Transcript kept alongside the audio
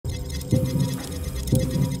I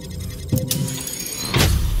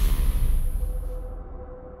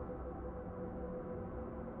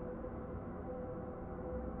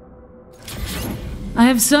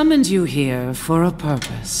have summoned you here for a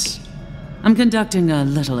purpose. I'm conducting a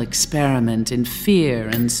little experiment in fear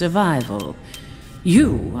and survival.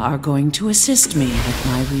 You are going to assist me with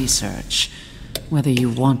my research, whether you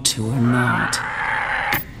want to or not.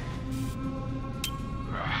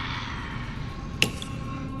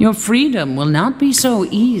 Your freedom will not be so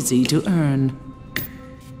easy to earn.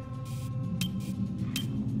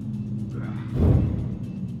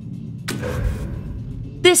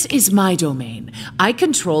 This is my domain. I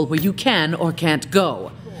control where you can or can't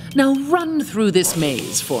go. Now run through this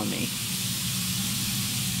maze for me.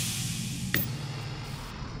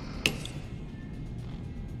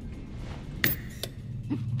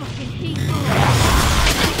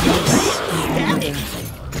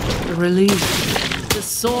 The relief, the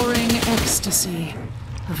soaring ecstasy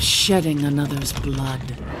of shedding another's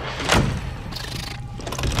blood.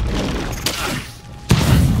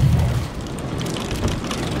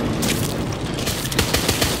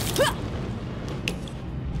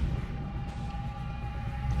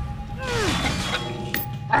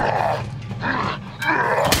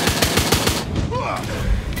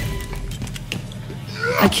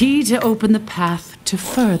 A key to open the path to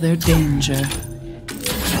further danger.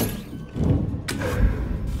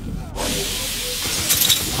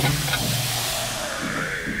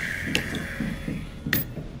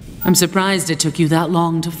 I'm surprised it took you that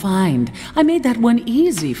long to find. I made that one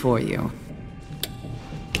easy for you.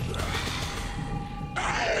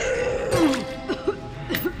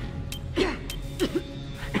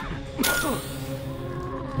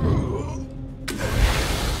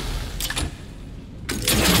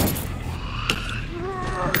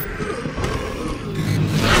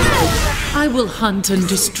 I will hunt and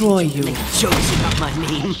destroy you. Make jokes about my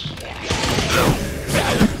name.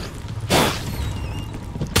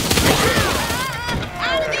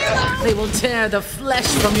 They will tear the flesh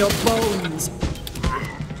from your bones.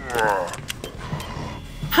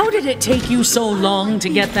 How did it take you so long to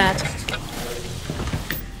get that?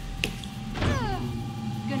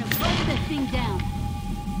 Gonna break this thing down.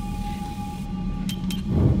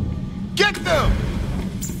 Get them!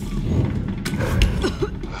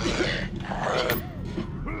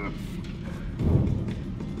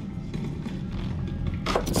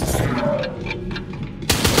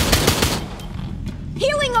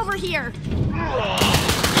 Healing over here!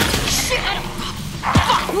 Shit!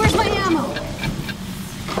 Fuck, where's my ammo?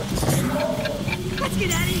 Let's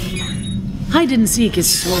get out of here! Hide and seek is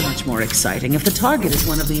so much more exciting if the target is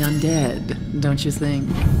one of the undead, don't you think?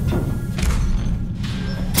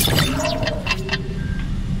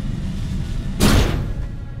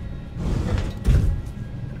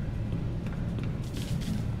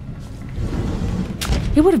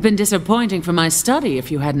 It would have been disappointing for my study if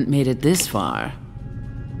you hadn't made it this far.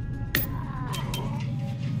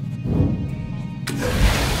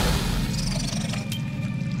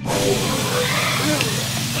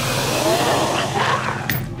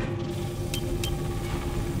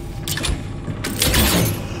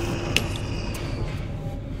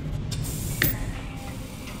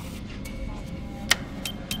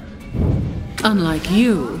 Unlike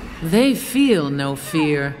you, they feel no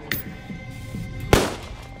fear.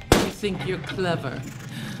 You think you're clever.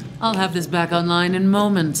 I'll have this back online in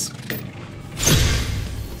moments.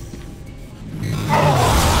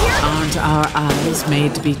 Aren't our eyes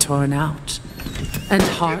made to be torn out? And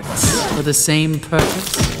hearts for the same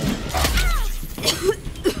purpose?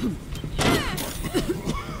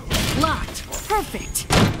 Locked. Perfect.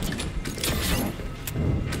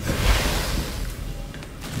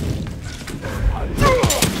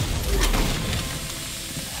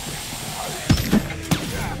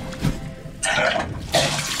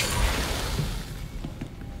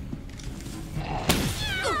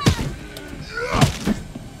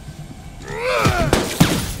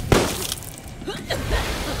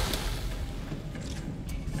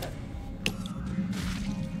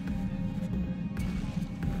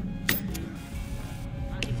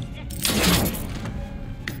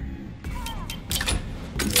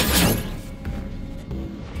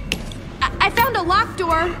 I found a locked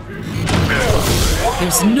door.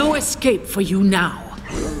 There's no escape for you now.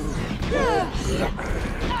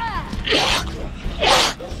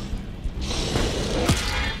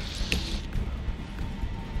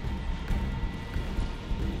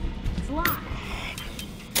 It's locked.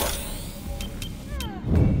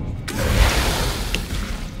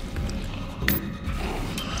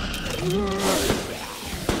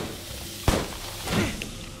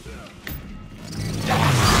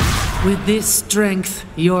 With this strength,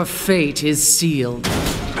 your fate is sealed.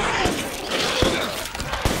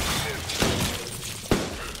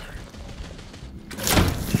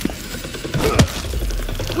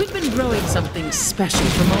 We've been growing something special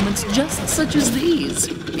for moments just such as these.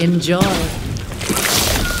 Enjoy.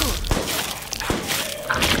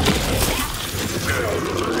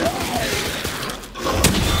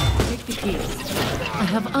 Take the key. I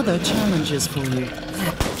have other challenges for you.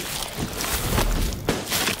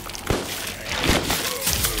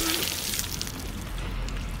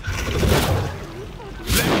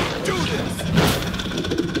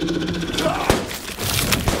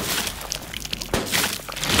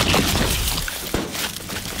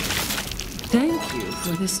 Thank you for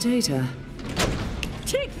this data.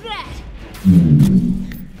 Take that!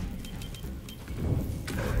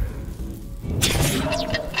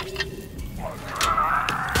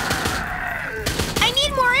 I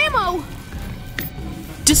need more ammo!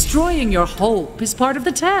 Destroying your hope is part of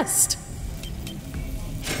the test.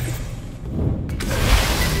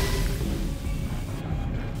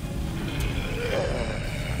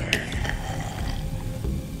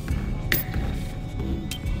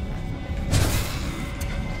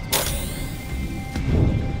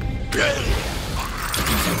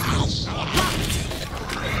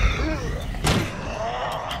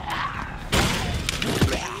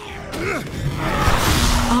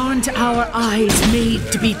 Aren't our eyes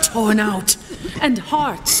made to be torn out, and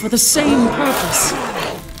hearts for the same purpose?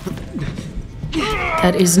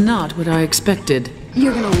 That is not what I expected.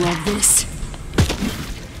 You're gonna love this.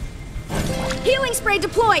 Healing spray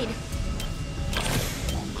deployed!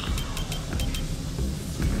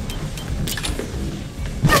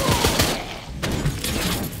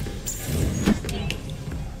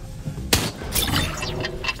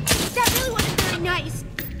 That really wasn't very nice.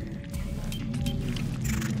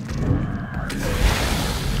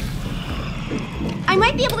 I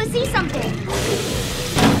might be able to see something.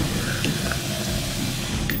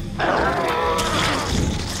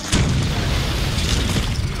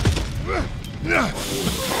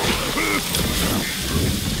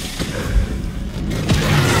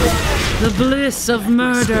 The bliss of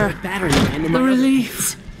murder, the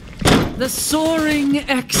relief, the soaring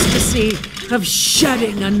ecstasy of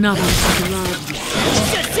shedding another's blood.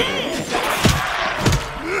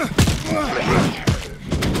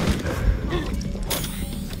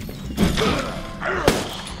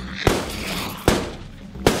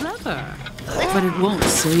 Clever, but it won't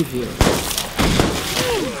save you.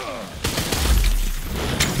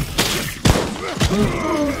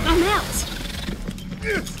 I'm out.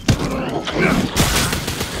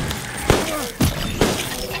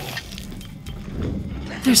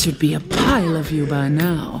 There should be a pile of you by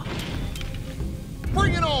now.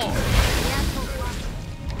 Bring it on!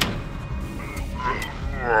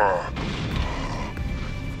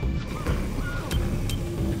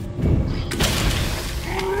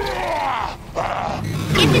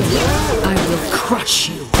 If it's you, I will crush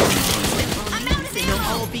you. I'm out of They'll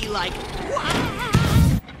ammo. all be like,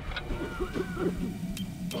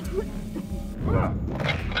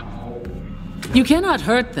 You cannot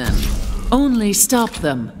hurt them, only stop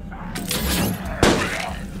them.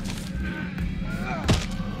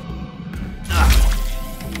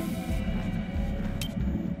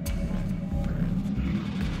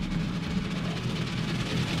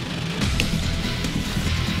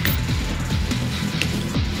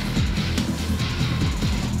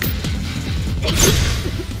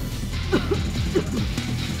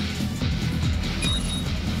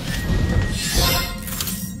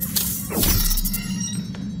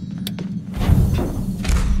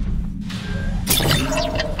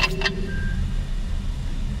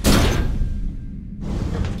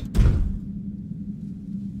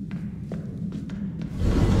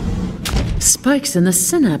 Spikes in the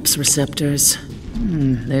synapse receptors.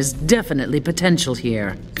 There's definitely potential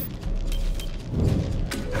here.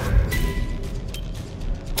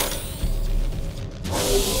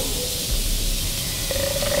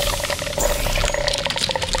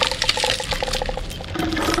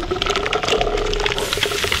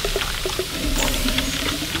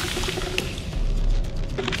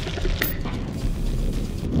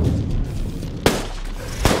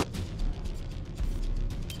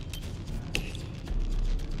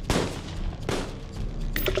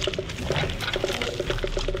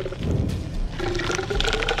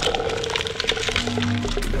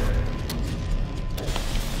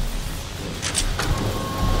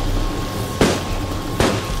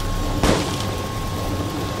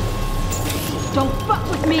 Don't fuck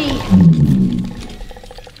with me!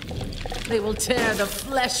 They will tear the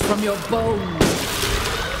flesh from your bones.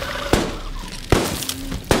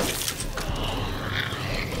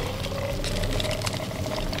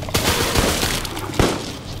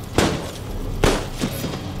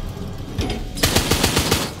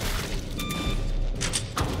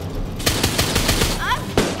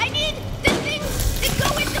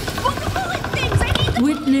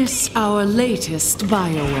 Witness our latest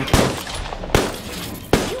bioweapon.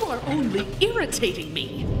 You are only irritating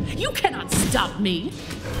me. You cannot stop me.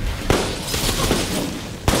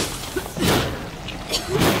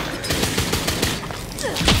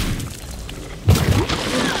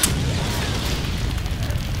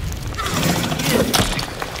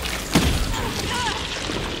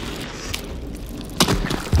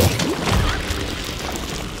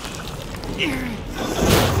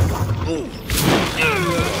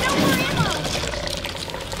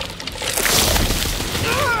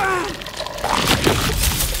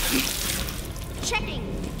 Checking.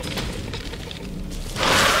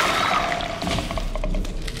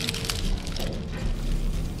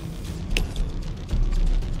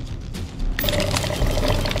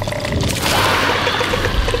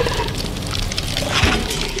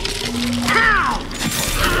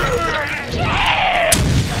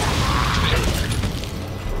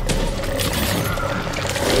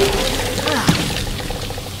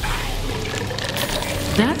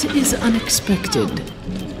 That is unexpected.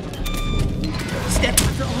 Step,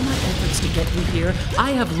 after all my efforts to get you here,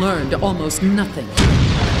 I have learned almost nothing.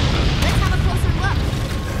 Let's have a closer look.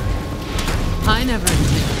 I never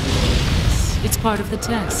intended this. It's part of the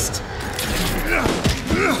test.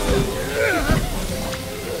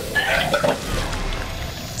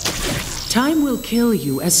 Time will kill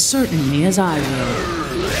you as certainly as I will.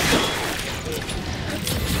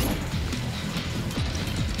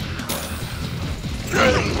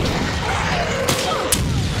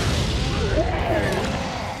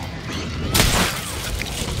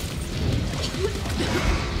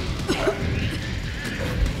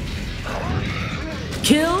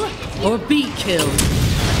 Kill or be killed.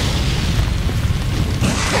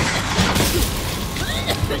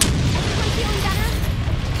 Everyone feeling better?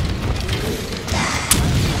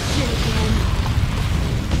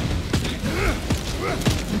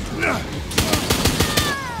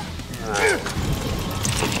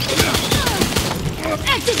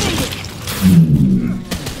 Activated!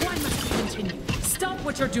 Why must you continue? Stop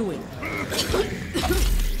what you're doing.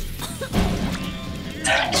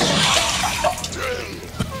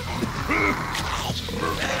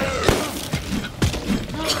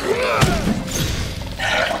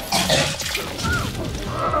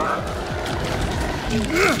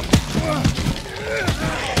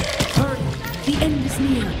 Hurry, the end is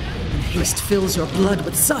near. Haste fills your blood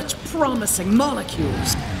with such promising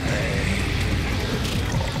molecules.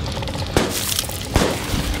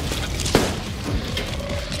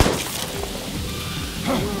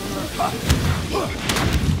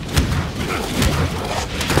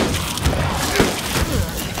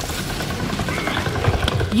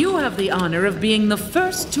 You have the honor of being the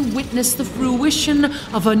first to witness the fruition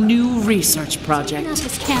of a new research Not project.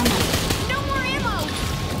 this camera. No more ammo!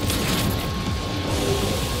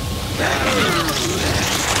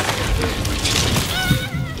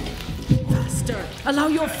 Faster! Allow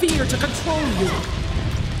your fear to control you!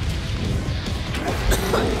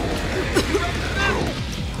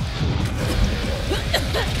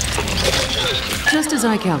 Just as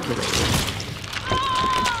I calculated.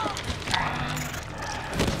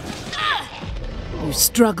 You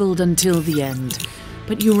struggled until the end,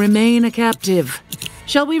 but you remain a captive.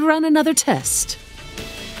 Shall we run another test?